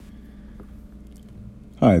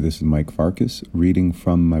Hi, this is Mike Farkas, reading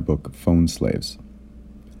from my book, Phone Slaves.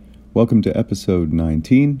 Welcome to episode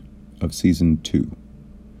 19 of season 2,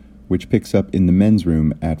 which picks up in the men's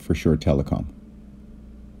room at For Sure Telecom.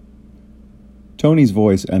 Tony's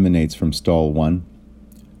voice emanates from stall 1.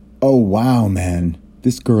 "Oh, wow, man.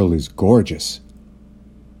 This girl is gorgeous."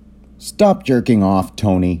 "Stop jerking off,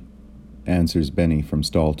 Tony," answers Benny from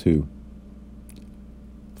stall 2.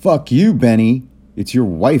 "Fuck you, Benny. It's your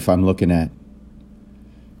wife I'm looking at."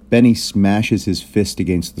 Benny smashes his fist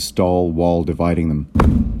against the stall wall dividing them.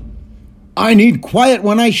 "I need quiet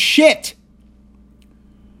when I shit!"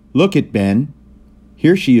 "Look at Ben.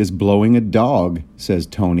 Here she is blowing a dog," says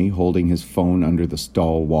Tony, holding his phone under the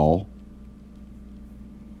stall wall.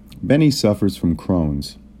 Benny suffers from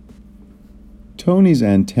Crohn's. Tony's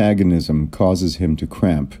antagonism causes him to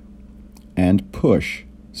cramp and push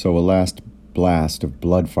so a last blast of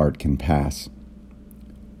blood fart can pass.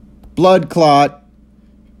 "Blood clot!"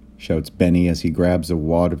 shouts Benny as he grabs a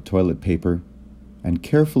wad of toilet paper and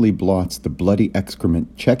carefully blots the bloody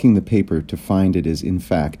excrement, checking the paper to find it is in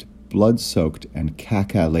fact blood-soaked and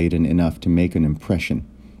caca-laden enough to make an impression.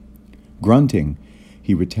 Grunting,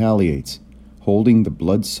 he retaliates, holding the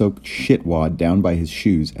blood-soaked shit wad down by his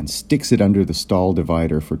shoes and sticks it under the stall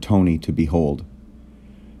divider for Tony to behold.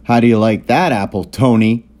 "How do you like that apple,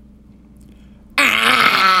 Tony?"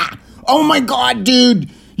 "Ah! Oh my God,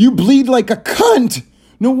 dude! You bleed like a cunt!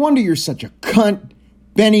 No wonder you're such a cunt.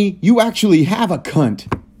 Benny, you actually have a cunt."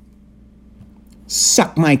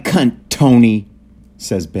 "Suck my cunt, Tony,"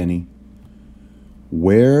 says Benny.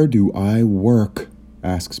 "Where do I work?"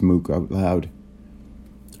 asks Mook out loud.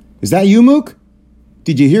 "Is that you, Mook?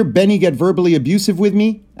 Did you hear Benny get verbally abusive with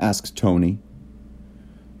me?" asks Tony.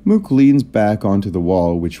 Mook leans back onto the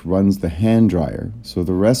wall which runs the hand dryer, so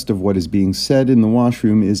the rest of what is being said in the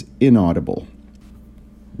washroom is inaudible.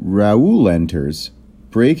 Raoul enters,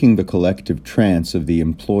 breaking the collective trance of the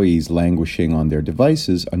employees languishing on their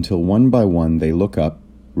devices until one by one they look up,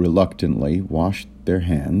 reluctantly wash their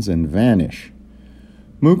hands, and vanish.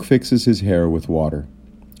 Mook fixes his hair with water,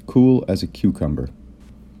 cool as a cucumber.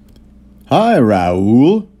 "Hi,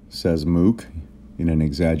 Raoul," says Mook in an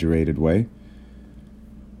exaggerated way.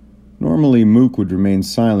 Normally, Mook would remain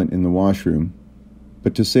silent in the washroom,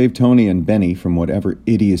 but to save Tony and Benny from whatever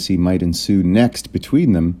idiocy might ensue next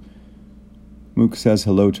between them, Mook says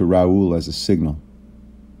hello to Raoul as a signal.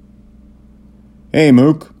 "Hey,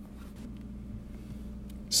 Mook."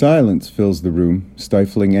 Silence fills the room,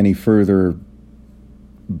 stifling any further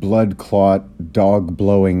blood clot,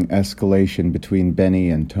 dog-blowing escalation between Benny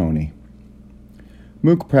and Tony.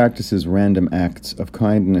 Mook practices random acts of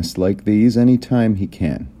kindness like these any time he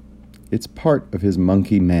can. It's part of his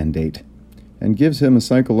monkey mandate, and gives him a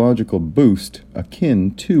psychological boost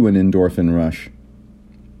akin to an endorphin rush.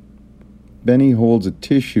 Benny holds a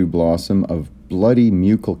tissue blossom of bloody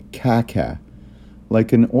mucal caca,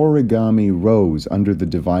 like an origami rose under the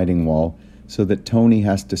dividing wall, so that Tony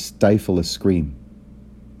has to stifle a scream.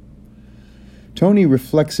 Tony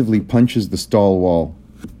reflexively punches the stall wall.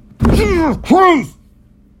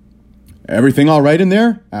 "Everything all right in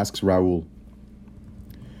there?" asks Raoul.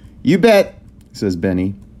 "You bet," says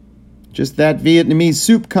Benny. "Just that Vietnamese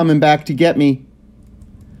soup coming back to get me."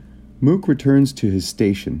 Mook returns to his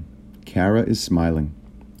station. Kara is smiling.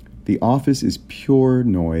 The office is pure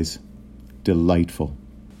noise. Delightful.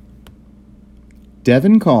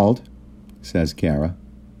 "Devin called," says Kara.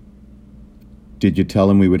 "Did you tell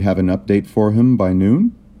him we would have an update for him by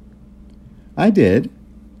noon?" "I did."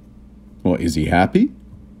 "Well, is he happy?"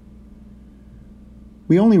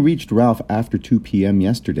 "We only reached Ralph after 2 p.m.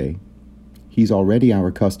 yesterday. He's already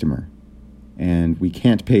our customer, and we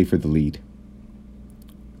can't pay for the lead."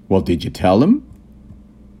 "Well, did you tell him?"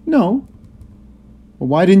 "No." "Well,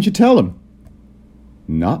 why didn't you tell him?"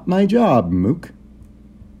 "Not my job, Mook."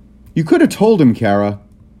 "You could have told him, Kara."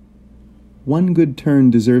 "One good turn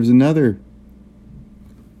deserves another."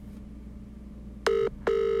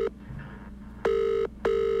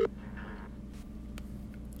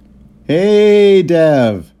 "Hey,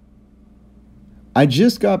 Dev. I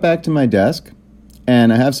just got back to my desk,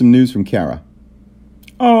 and I have some news from Kara."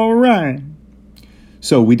 "All right."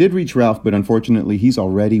 "So we did reach Ralph, but unfortunately he's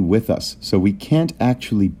already with us, so we can't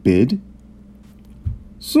actually bid."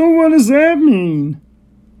 "So what does that mean?"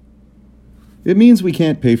 "It means we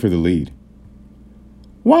can't pay for the lead."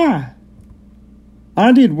 "Why?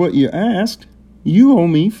 I did what you asked. You owe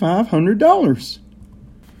me $500.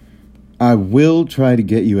 "I will try to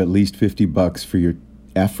get you at least $50 for your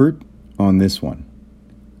effort on this one.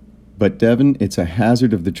 But Devin, it's a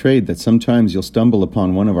hazard of the trade that sometimes you'll stumble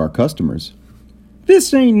upon one of our customers."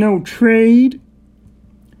 This ain't no trade."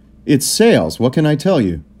 It's sales. What can I tell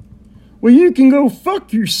you? Well, you can go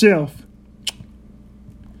fuck yourself.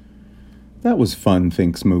 That was fun,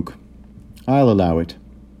 thinks Mook. I'll allow it.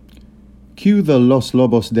 Cue the Los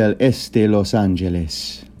Lobos del Este Los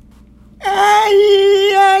Angeles.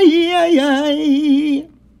 Ay, ay, ay, ay.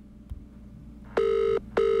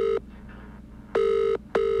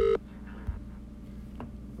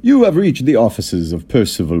 You have reached the offices of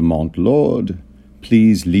Percival Montlord.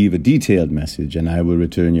 Please leave a detailed message and I will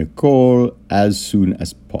return your call as soon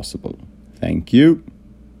as possible. Thank you.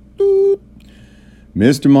 Boop.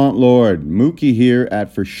 Mr. Montlord, Mookie here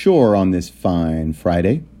at For Sure on this fine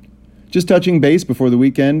Friday. Just touching base before the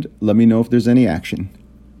weekend. Let me know if there's any action.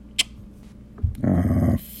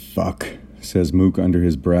 Ah, fuck, says Mook under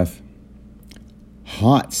his breath.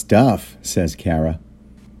 Hot stuff, says Kara.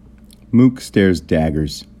 Mook stares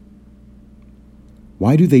daggers.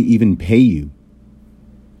 Why do they even pay you?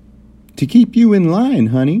 To keep you in line,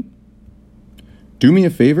 honey. Do me a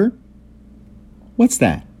favor. What's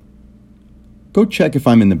that? Go check if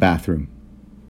I'm in the bathroom.